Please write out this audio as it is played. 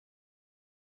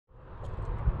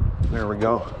There we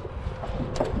go.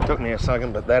 Took me a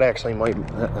second, but that actually might,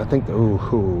 I think,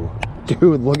 ooh.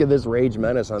 Dude, look at this Rage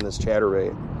Menace on this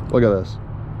chatterbait. Look at this.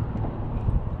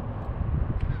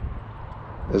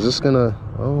 Is this gonna,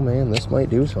 oh man, this might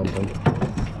do something.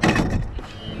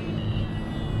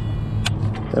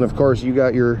 And of course you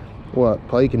got your, what,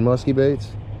 pike and musky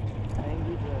baits?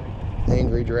 Angry Dragon.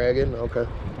 Angry Dragon, okay.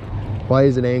 Why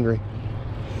is it angry?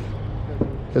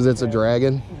 Because it's a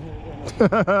dragon?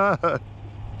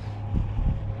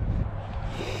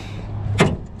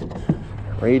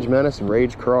 Rage Menace and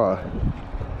Rage Craw.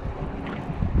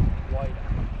 White owl.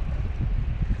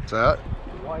 What's that?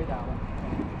 White owl.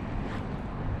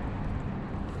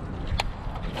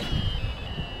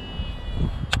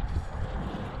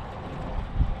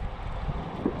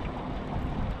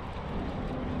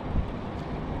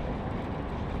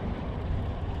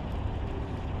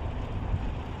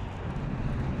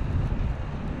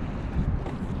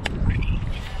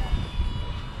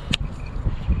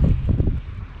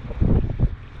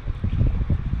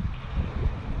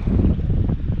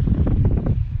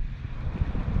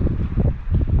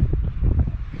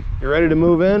 You ready to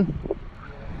move in?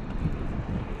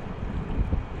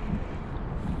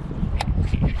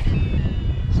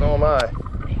 So am I.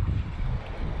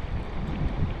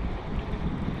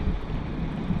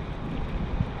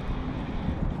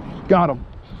 Got him.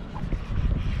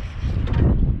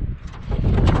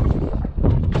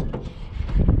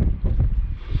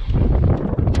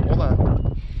 Hold on.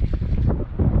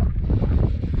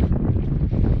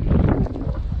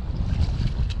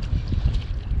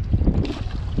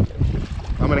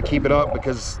 I'm gonna keep it up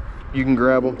because you can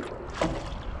grab them.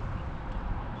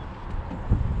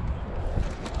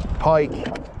 Pike.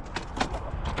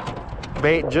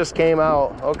 Bait just came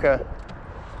out. Okay.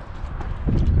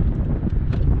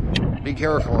 Be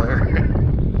careful here.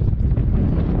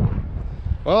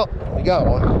 Well, we got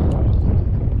one.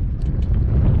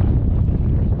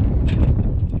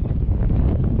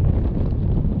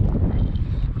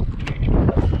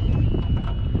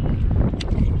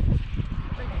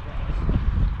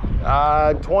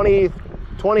 20,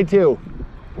 22.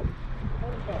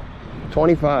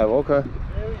 25, okay.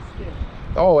 Very skinny.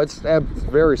 Oh, it's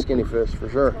very skinny fish for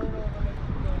sure.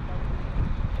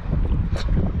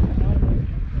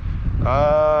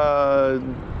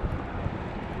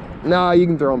 Nah, you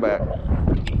can throw them back.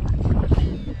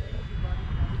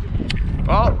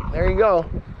 Oh, there you go.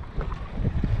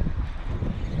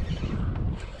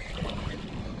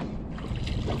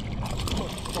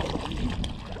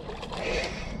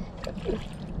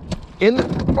 In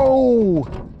the, oh!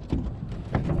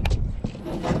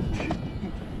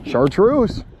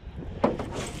 Chartreuse. I've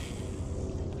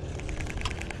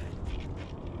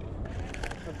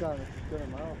got a good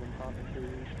amount of them popping through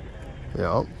these.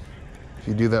 Yeah. If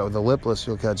you do that with the lipless,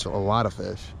 you'll catch a lot of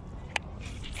fish.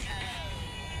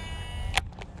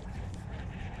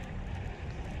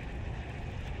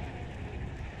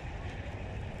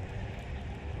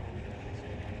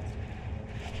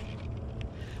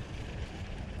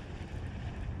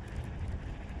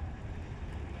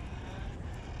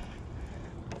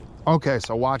 Okay,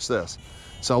 so watch this.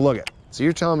 So look it. So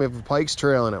you're telling me if a pike's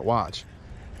trailing it, watch.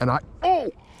 And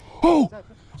oh,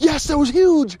 yes, that was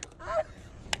huge.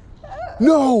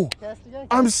 No, Cast again?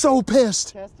 I'm so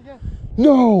pissed. Cast again?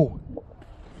 No.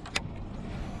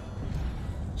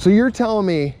 So you're telling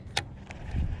me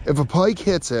if a pike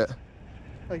hits it.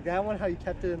 Like that one, how you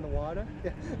kept it in the water?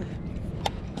 Yeah.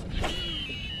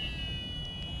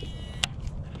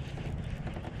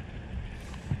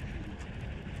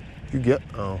 You get,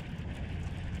 oh.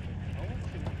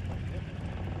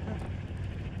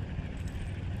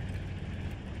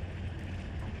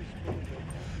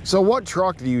 So what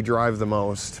truck do you drive the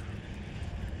most?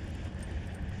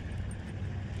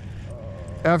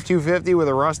 F-250 with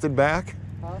a rusted back?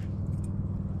 Huh?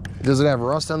 Does it have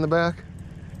rust on the back?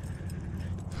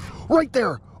 Right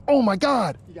there! Oh my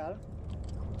God! You got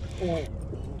it?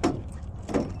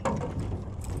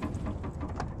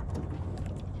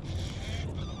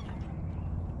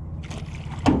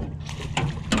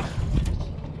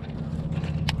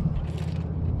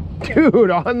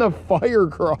 Dude, on the fire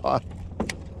cross.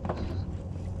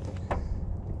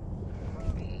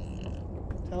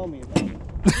 Tell me about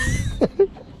it.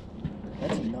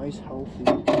 That's a nice, healthy.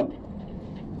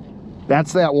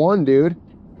 That's that one, dude.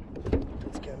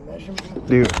 Let's get a measurement.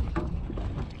 Dude.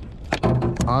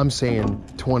 I'm saying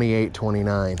 28,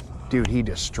 29. Dude, he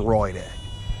destroyed it.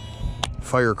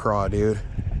 Fire craw, dude.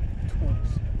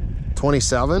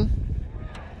 27?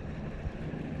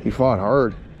 He fought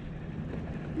hard.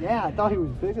 Yeah, I thought he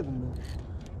was bigger than this.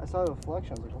 I saw the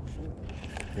reflection. I was like, oh shit.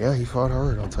 Yeah, he fought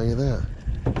hard, I'll tell you that.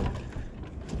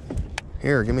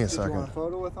 Here, give me a Did you want second. a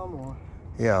photo with them or?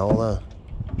 Yeah, hold on.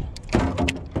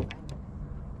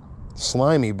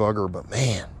 Slimy bugger, but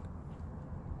man.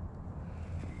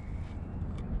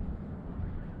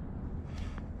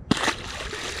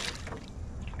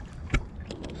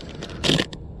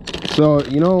 So,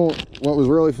 you know what was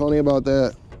really funny about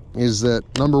that is that,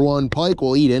 number one, Pike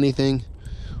will eat anything.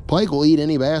 Pike will eat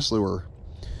any bass lure.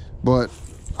 But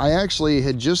I actually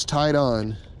had just tied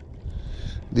on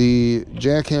the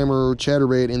jackhammer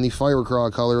chatterbait in the fire craw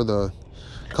color, the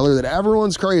color that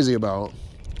everyone's crazy about.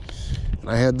 And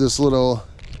I had this little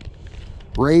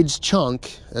Rage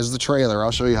chunk as the trailer.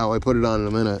 I'll show you how I put it on in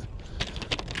a minute.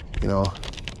 You know,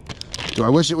 do I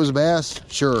wish it was a bass?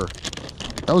 Sure.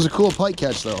 That was a cool pike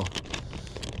catch though.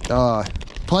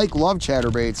 Pike love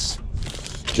chatterbaits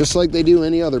just like they do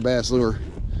any other bass lure.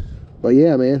 But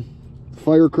yeah, man,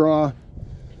 fire craw.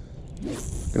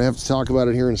 Gonna have to talk about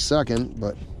it here in a second,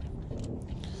 but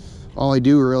all I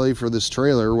do really for this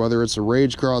trailer, whether it's a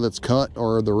Rage craw that's cut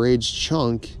or the Rage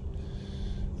chunk,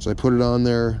 is I put it on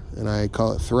there and I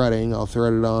call it threading. I'll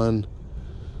thread it on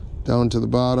down to the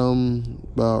bottom,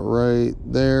 about right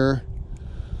there.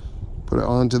 Put it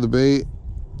onto the bait.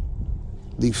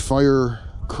 The fire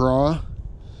craw.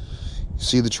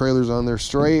 See the trailers on there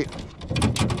straight.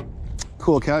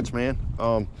 Cool catch, man.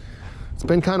 It's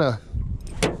been kind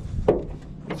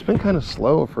of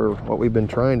slow for what we've been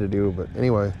trying to do, but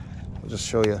anyway, I'll just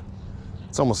show you.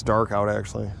 It's almost dark out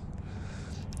actually.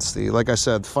 It's the, like I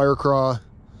said, fire craw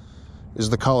is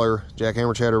the color,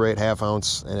 jackhammer chatterbait, 1/2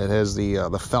 ounce, and it has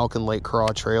the Falcon Lake craw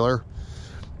trailer.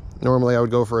 Normally I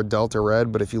would go for a Delta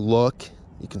red, but if you look,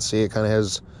 you can see it kind of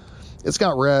has, it's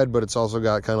got red, but it's also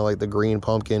got kind of like the green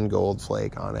pumpkin gold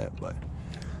flake on it. But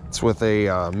it's with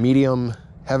a medium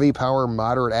heavy power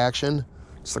moderate action.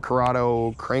 It's the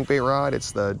Corrado crankbait rod.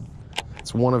 It's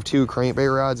one of 2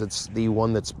 crankbait rods. It's the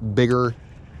one that's bigger.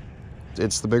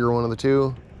 It's the bigger one of the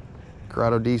 2.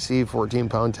 Corrado DC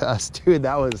 14-pound test. Dude,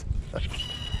 that was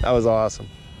awesome.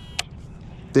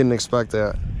 Didn't expect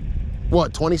that.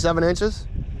 What, 27 inches?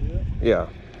 Yeah.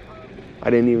 I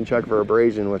didn't even check for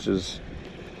abrasion, which is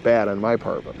bad on my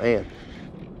part, but man.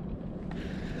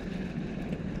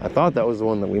 I thought that was the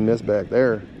one that we missed back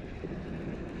there.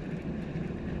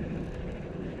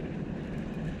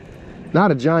 Not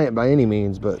a giant by any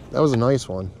means, but that was a nice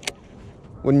one.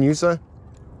 Wouldn't you say?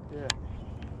 Yeah.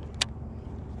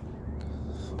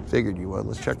 Figured you would.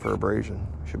 Let's check for abrasion.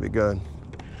 Should be good.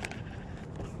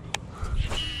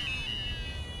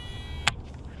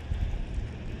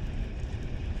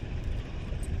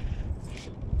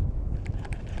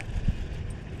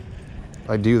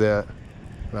 I do that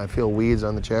and I feel weeds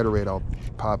on the chatterbait, I'll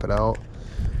pop it out.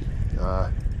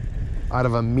 Out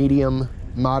of a medium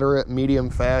moderate, medium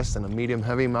fast, and a medium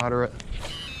heavy moderate.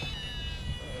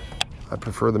 I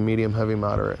prefer the medium heavy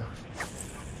moderate.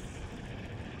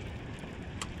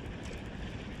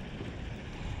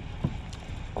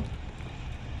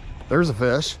 There's a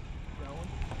fish.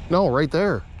 No, right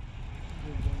there.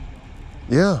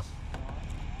 Yeah.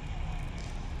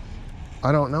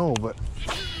 I don't know, but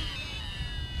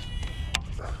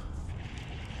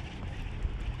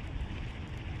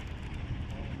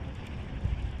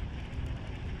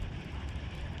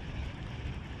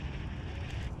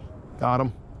got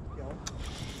him.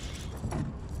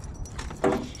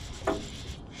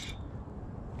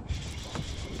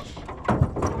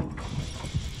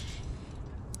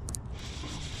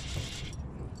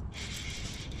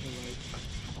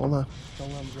 Hold on.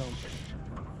 Don't let him jump.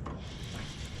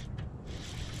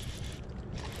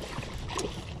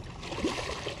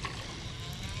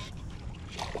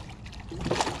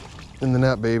 In the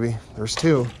net, baby. There's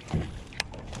 2.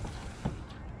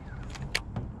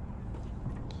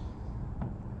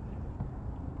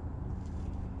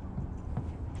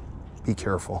 Be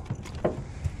careful.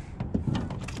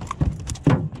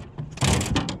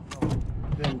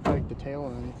 Didn't break the tail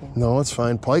or anything. No, it's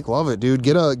fine. Pike love it, dude.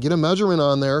 Get a measurement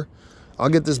on there. I'll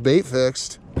get this bait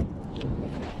fixed.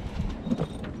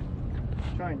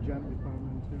 Try and gently put him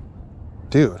in too.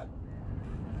 Dude.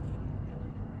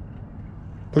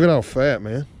 Look at how fat,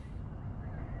 man.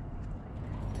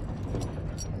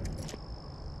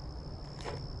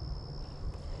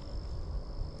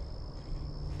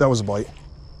 That was a bite.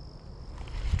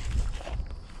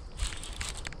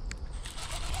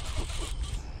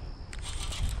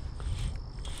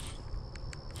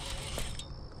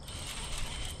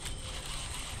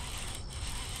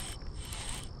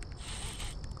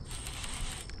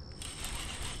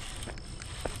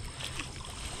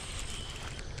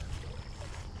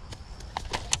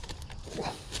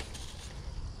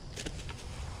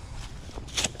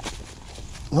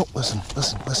 No, listen.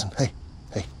 Hey.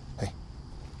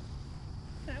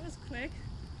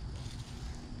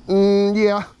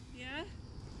 Yeah. Yeah?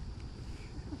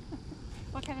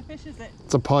 What kind of fish is it?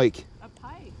 It's a pike. A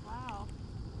pike, wow.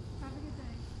 Have a good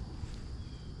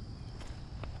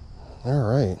day. All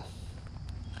right.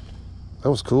 That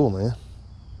was cool, man.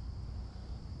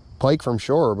 Pike from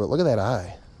shore, but look at that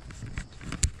eye.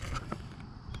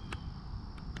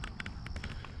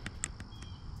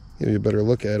 Give you a better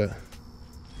look at it.